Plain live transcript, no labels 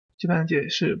这盘解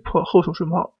是破后手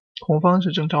顺炮，红方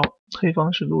是正招，黑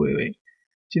方是鹿尾尾。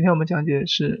今天我们讲解的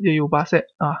是夜游巴塞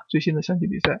最新的象棋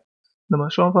比赛。那么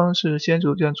双方是先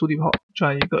主将足底炮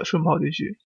转一个顺炮对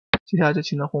局。接下来这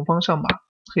棋呢，红方上马，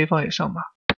黑方也上马，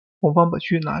红方把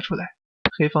车拿出来，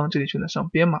黑方这里选择上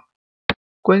边马。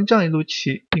关于这样一路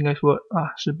棋，应该说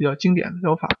是比较经典的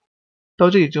招法。到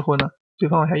这里之后呢，对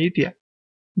方往下一点，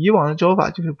以往的招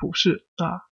法就是补士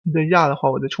你再压的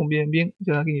话，我再冲边兵，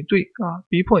将来给你对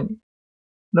逼迫你。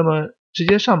那么直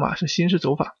接上马是新式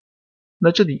走法，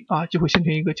那这里就会形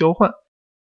成一个交换。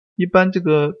一般这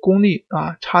个功力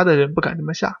差的人不敢这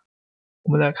么下。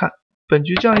我们来看本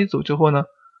局这样一走之后呢，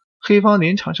黑方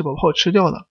临场是把炮吃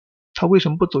掉了，他为什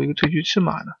么不走一个退车吃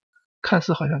马呢？看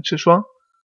似好像吃双，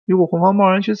如果红方贸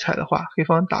然去踩的话，黑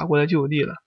方打过来就有利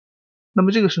了。那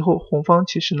么这个时候红方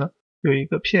其实呢有一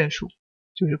个骗术，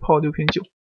就是炮6平9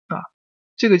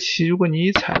这个棋如果你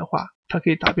一踩的话，它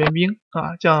可以打边兵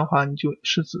这样的话你就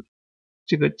失子，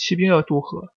这个骑兵要渡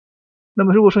河。那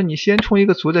么如果说你先冲一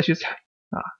个卒再去踩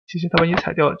其实他把你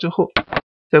踩掉了之后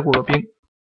再过个兵，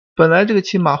本来这个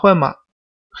棋马换马，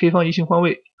黑方移形换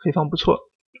位，黑方不错，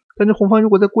但是红方如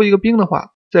果再过一个兵的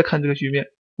话，再看这个局面，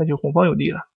那就红方有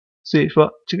利了。所以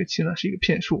说这个棋呢是一个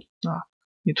骗术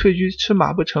你退车吃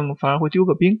马不成，反而会丢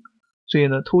个兵，所以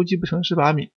呢偷鸡不成蚀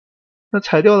把米。那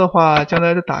踩掉的话，将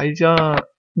来再打一将，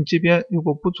你这边如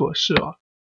果不左士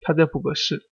他再补个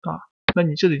士那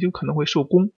你这里就可能会受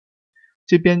攻，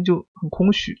这边就很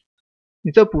空虚。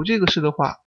你再补这个士的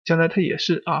话，将来他也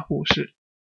是补士，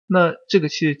那这个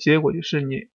棋的结果就是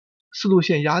你四路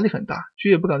线压力很大，车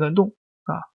也不敢乱动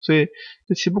所以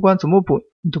这棋不管怎么补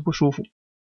你都不舒服。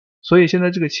所以现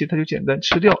在这个棋它就简单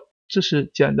吃掉，这是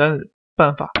简单的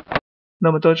办法。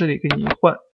那么到这里给你一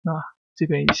换这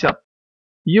边一下，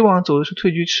以往走的是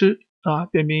退车吃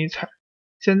边兵一踩，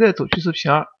现在走车4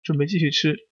平2，准备继续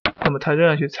吃，那么他仍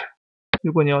然去踩，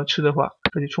如果你要吃的话，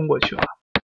他就冲过去了。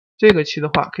这个棋的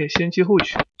话可以先弃后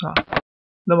取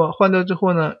那么换掉之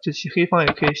后呢，这棋黑方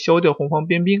也可以消掉红方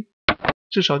边兵，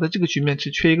至少在这个局面只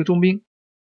缺一个中兵。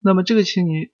那么这个棋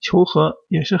你求和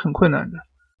也是很困难的，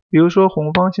比如说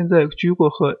红方现在车过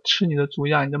河吃你的卒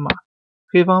压你的马，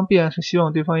黑方必然是希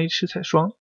望对方一吃踩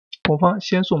双，红方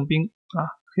先送兵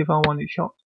黑方往里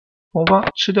跳，红方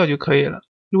吃掉就可以了，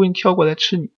如果你跳过来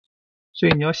吃你，所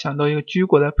以你要想到一个车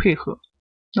过来配合，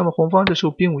那么红方这时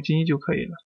候兵5进1就可以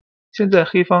了。现在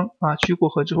黑方车过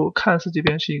河之后，看似这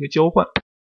边是一个交换，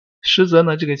实则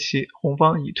呢这个棋红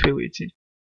方以退为进，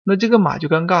那这个马就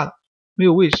尴尬了，没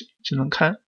有位置只能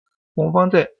看。红方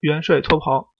在元帅脱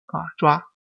袍抓，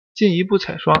进一步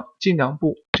踩双，进2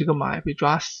步这个马也被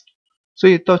抓死，所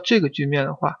以到这个局面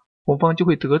的话，红方就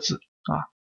会得子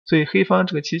所以黑方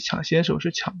这个棋抢先手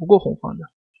是抢不过红方的。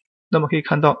那么可以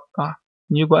看到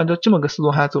你如果按照这么个思路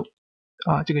往下走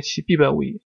这个棋必败无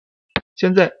疑。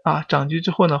现在长车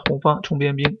之后呢，红方冲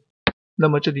边兵，那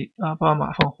么这里把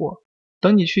马放活，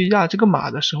等你去压这个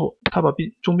马的时候，他把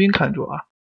中兵看住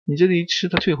你这里一吃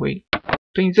他退回，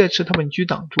等你再吃他把你车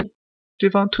挡住，对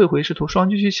方退回试图双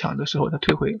车去抢的时候他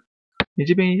退回了，你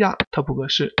这边一压他补个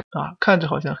士看着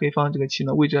好像黑方这个棋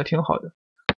呢位置还挺好的，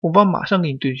红方马上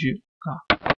给你对车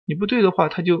你不对的话，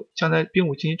他就将来兵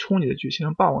5进1冲你的车，形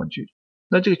成霸王车，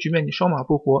那这个局面你双马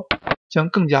不活将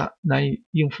更加难以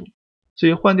应付。所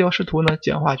以换掉试图呢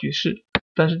简化局势，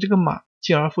但是这个马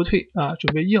进而复退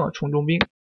准备硬要冲中兵，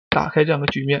打开这样的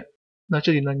局面。那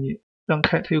这里呢你让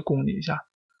开，他又攻你一下，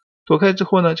躲开之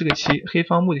后呢，这个棋黑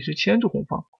方目的是牵住红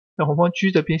方，让红方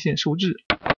车在边线受制。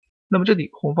那么这里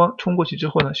红方冲过去之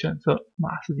后呢，选择马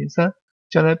4进3，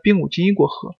将来兵5进1过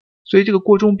河，所以这个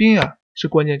过中兵是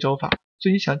关键招法，所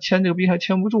以你想牵这个兵还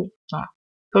牵不住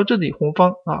到这里红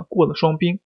方过了双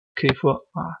兵，可以说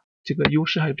这个优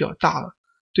势还是比较大了。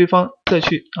对方再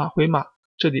去回马，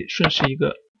这里顺势一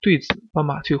个对子把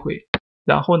马退回，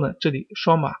然后呢这里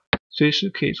双马随时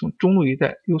可以从中路一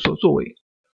带有所作为。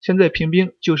现在平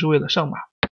兵就是为了上马，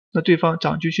那对方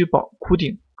长车去保哭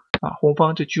顶红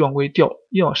方这车往过一调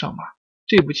硬要上马，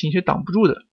这步棋你是挡不住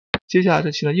的。接下来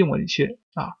这棋呢硬往里切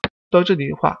到这里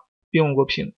的话兵往过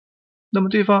平，那么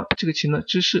对方这个棋呢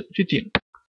知士去顶，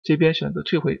这边选择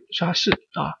退回杀士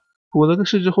补了个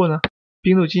士之后呢，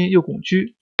兵6进1又拱车，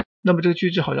那么这个车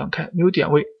只好让开，没有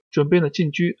点位，准备呢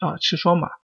进车吃双马。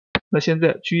那现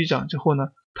在车一长之后呢，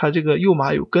他这个右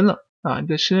马有根了你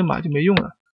的吃人马就没用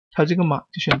了，他这个马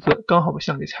就选择刚好把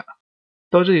象给踩了。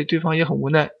到这里对方也很无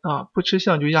奈不吃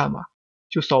象就压马，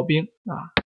就扫兵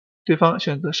对方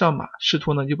选择上马，试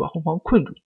图呢就把红方困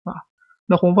住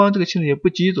那红方这个棋呢也不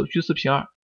急走车4平2，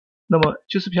那么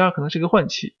车4平2可能是个换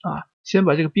棋先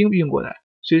把这个兵运过来，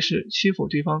随时欺负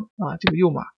对方这个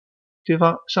右马，对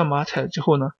方上马踩了之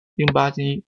后呢兵8进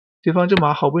1，对方这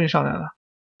马好不容易上来了，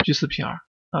车4平2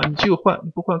啊，你只有换，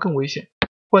你不换更危险。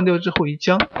换掉之后一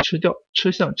将吃掉，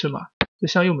吃象吃马，这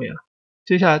象又没了。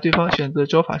接下来对方选择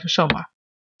招法是上马，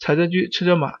踩着车吃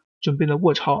着马，准备了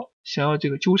卧槽，想要这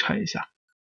个纠缠一下。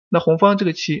那红方这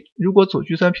个棋如果走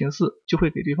车3平4，就会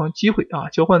给对方机会啊，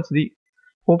交换子力。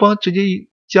红方直接一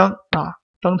将啊，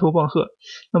当头棒喝，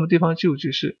那么对方只有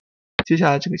局势。接下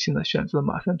来这个棋呢，选择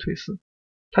马3退4，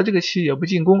他这个棋也不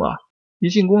进攻啊，一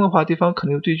进攻的话，对方可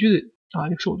能有对车的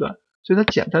一个手段，所以他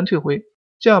简单退回，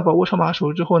这样把卧槽马守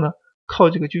住之后呢，靠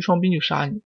这个车双兵就杀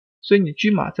你。所以你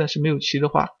车马暂时没有棋的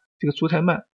话，这个卒太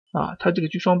慢啊，他这个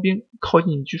车双兵靠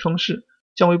近你车双士，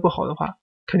将位不好的话，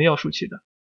肯定要输棋的。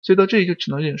所以到这里就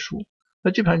只能认输。那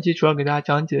这盘棋主要给大家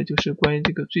讲解的就是关于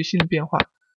这个最新的变化，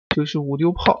就是5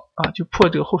溜炮啊，就破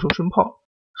这个后手顺炮。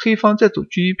黑方再走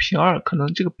车1平2，可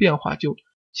能这个变化就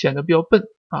显得比较笨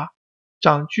啊。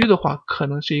长车的话，可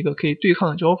能是一个可以对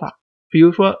抗的招法。比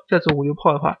如说再走5溜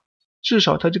炮的话，至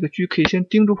少他这个车可以先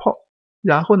盯住炮，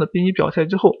然后呢兵一表态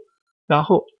之后，然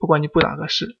后不管你布哪个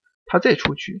士，他再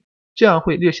出车，这样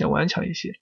会略显顽强一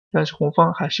些。但是红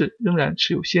方还是仍然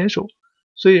持有先手。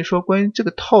所以说关于这个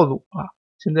套路啊，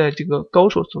现在这个高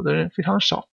手走的人非常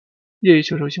少，业余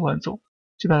球手喜欢走。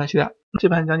这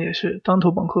盘讲解是当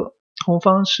头棒喝，红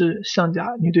方是象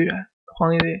甲女队员黄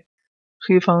蕾蕾，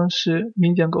黑方是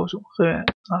民间高手何媛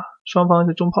啊，双方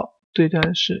是中炮，对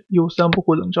战是右3不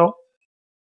护冷招。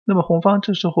那么红方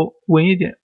这时候稳一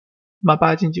点，马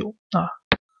8进9啊，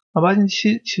马8进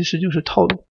7其实就是套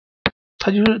路，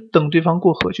他就是等对方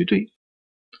过河去对。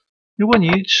如果你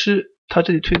一吃，他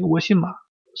这里推个窝心马，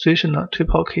随时呢推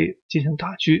炮可以进行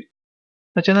打车，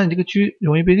那将来你这个车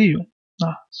容易被利用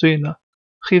啊，所以呢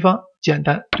黑方简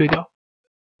单对掉，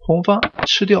红方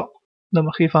吃掉，那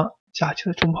么黑方架起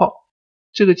了中炮，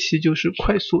这个棋就是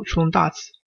快速出动大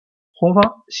子。红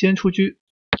方先出车，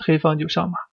黑方就上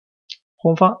马，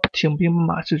红方挺兵把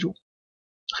马制住，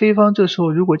黑方这时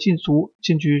候如果进卒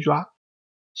进车一抓，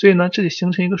所以呢这里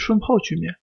形成一个顺炮局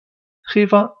面。黑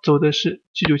方走的是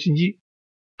车9进1，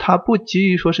他不急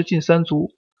于说是进3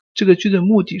卒，这个车的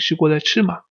目的是过来吃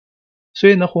马，所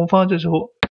以呢红方这时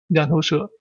候两头蛇，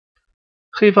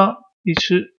黑方一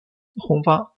吃，红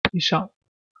方一上，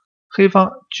黑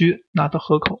方车拿到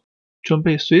河口，准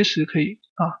备随时可以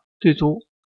对卒。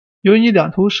由于你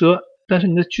两头蛇，但是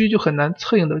你的车就很难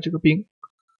策应到这个兵，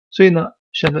所以呢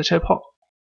选择拆炮。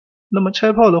那么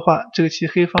拆炮的话，这个棋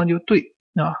黑方就对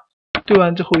对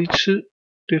完之后一吃，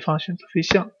对方选择飞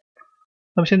象。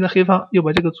那么现在黑方又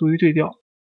把这个卒一对掉，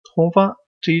红方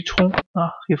这一冲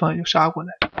黑方也就杀过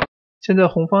来。现在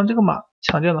红方这个马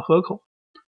抢占了河口，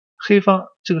黑方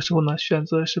这个时候呢选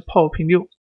择是炮平6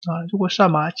如果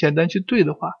上马简单去对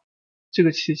的话，这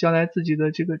个棋将来自己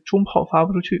的这个中炮发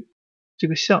不出去，这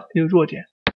个象也有弱点。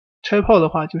拆炮的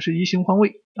话就是移形换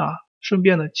位顺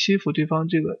便呢欺负对方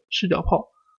这个视角炮，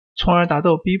从而达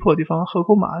到逼迫对方河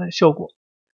口马的效果。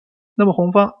那么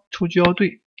红方出车要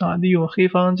对利用黑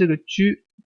方这个车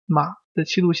马的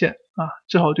7路线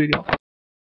只好对掉。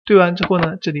对完之后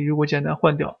呢，这里如果简单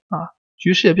换掉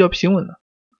局势也比较平稳了。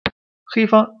黑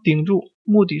方顶住，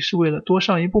目的是为了多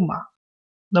上一步马，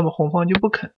那么红方就不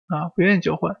肯不愿意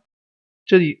交换。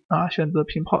这里选择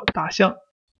平炮打象，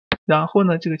然后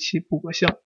呢这个棋补个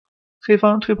象。黑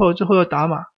方退炮之后要打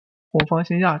马，红方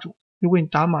先压住，如果你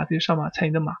打马就上马踩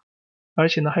你的马，而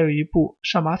且呢还有一步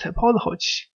上马踩炮的好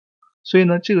棋。所以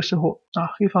呢这个时候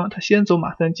黑方他先走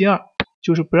马3进2，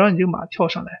就是不让你这个马跳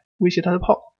上来威胁他的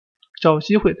炮，找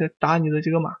机会再打你的这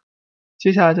个马。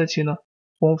接下来这棋呢，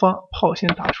红方炮先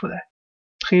打出来，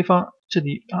黑方这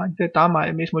里你再打马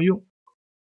也没什么用，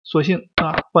索性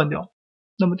换掉。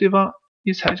那么对方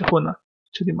一踩之后呢，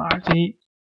这里马2进1，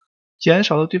减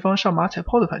少了对方上马踩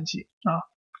炮的反击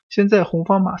现在红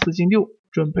方马4进6，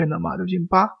准备呢马6进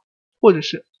8，或者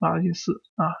是马6进4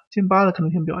进8的可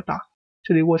能性比较大。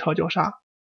这里卧槽绞杀，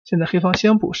现在黑方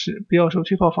先补士，不要受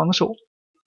推炮防守。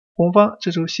红方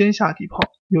这时候先下底炮，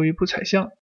有一步踩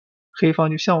象，黑方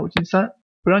就象5进3，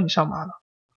不让你上马了。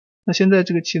那现在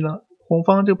这个棋呢，红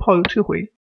方这个炮又退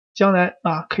回，将来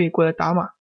可以过来打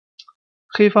马。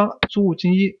黑方卒5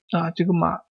进1这个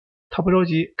马他不着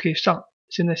急可以上，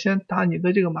现在先打你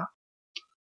的这个马。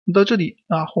你到这里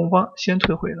红方先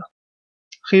退回了，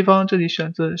黑方这里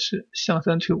选择的是象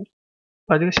3退5，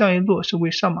把这个象一落是为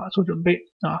上马做准备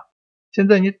现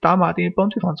在你打马等于帮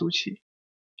对方走棋，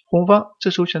红方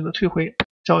这时候选择退回，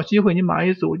找机会你马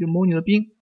一走就谋你的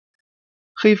兵。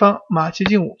黑方马7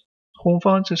进5，红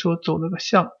方这时候走了个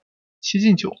象7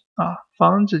进9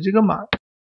防止这个马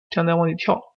将来往里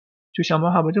跳，就想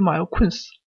办法把这马要困死。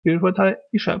比如说他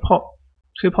一甩炮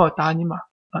推炮打你马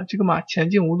这个马前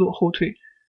进无路后退，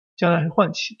将来是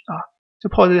换棋这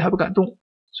炮在这里还不敢动，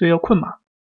所以要困马。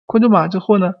困住马之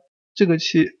后呢，这个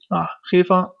棋黑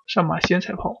方上马先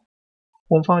踩炮，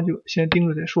红方就先盯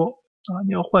着再说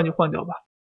你要换就换掉吧。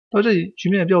到这里局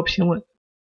面比较平稳，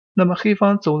那么黑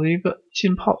方走了一个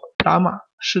进炮打马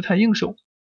试探应手，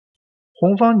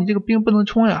红方你这个兵不能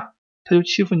冲呀，他就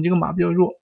欺负你这个马比较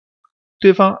弱，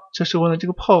对方这时候呢这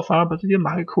个炮反而把自己的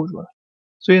马给扣住了，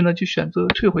所以呢就选择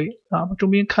退回把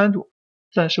中兵看住，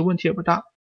暂时问题也不大。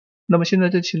那么现在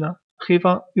这棋呢，黑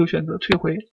方又选择退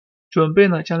回，准备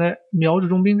呢将来瞄住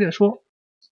中兵再说。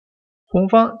红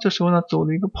方这时候呢走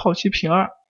了一个炮七平二，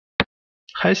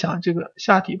还想这个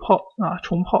下底炮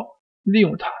重炮，利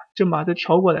用它这马再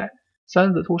调过来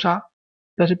三子偷杀，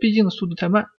但是毕竟速度太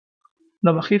慢，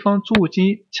那么黑方卒五进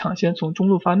一抢先从中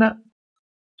路发难，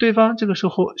对方这个时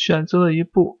候选择了一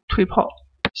步退炮，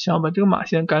想把这个马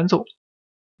先赶走，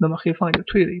那么黑方也就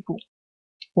退了一步。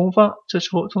红方这时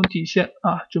候从底线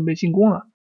准备进攻了，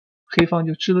黑方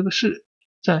就支了个士，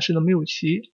暂时的没有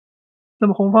棋。那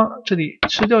么红方这里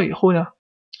吃掉以后呢，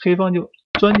黑方就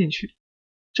钻进去，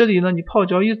这里呢你炮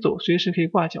只要一走随时可以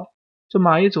挂角，这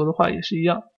马一走的话也是一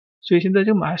样，所以现在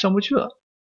这个马还上不去了，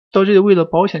到这里为了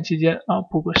保险起见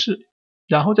补个士，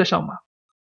然后再上马。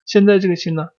现在这个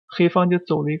棋呢，黑方就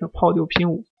走了一个炮六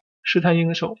平五试探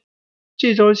应手，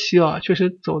这招棋确实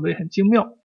走的也很精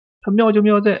妙，它妙就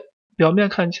妙在表面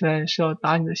看起来是要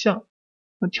打你的象，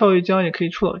那跳一将也可以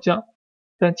出老将，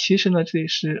但其实呢这里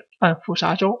是暗伏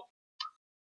杀招。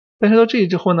但是到这里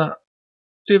之后呢，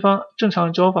对方正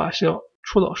常招法是要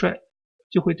出老帅，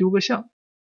就会丢个象，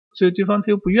所以对方他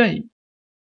又不愿意，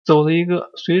走了一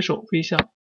个随手飞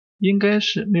象，应该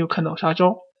是没有看到杀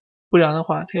招，不然的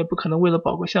话他也不可能为了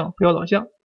保个象不要老将。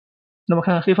那么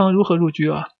看看黑方如何入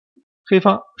局黑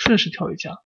方顺势跳一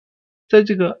将，在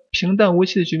这个平淡无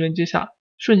奇的局面之下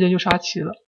瞬间就杀棋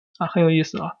了很有意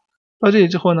思到这里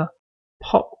之后呢，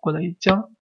炮过来一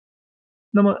将，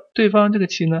那么对方这个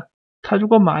棋呢，他如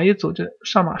果马一走这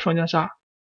上马双将杀，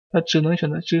他只能选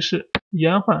择直士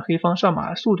延缓黑方上马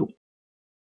的速度。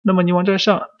那么你往这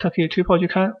上，他可以推炮去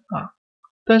看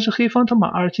但是黑方他马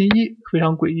二进一非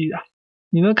常诡异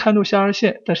你能看住下二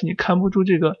线，但是你看不住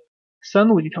这个三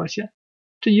路一条线，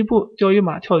这一步钓鱼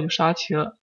马跳就杀棋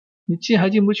了，你进还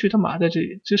进不去，他马在这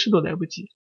里直士都来不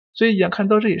及，所以眼看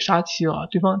到这里杀棋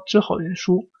对方只好认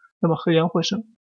输，那么何媛获胜。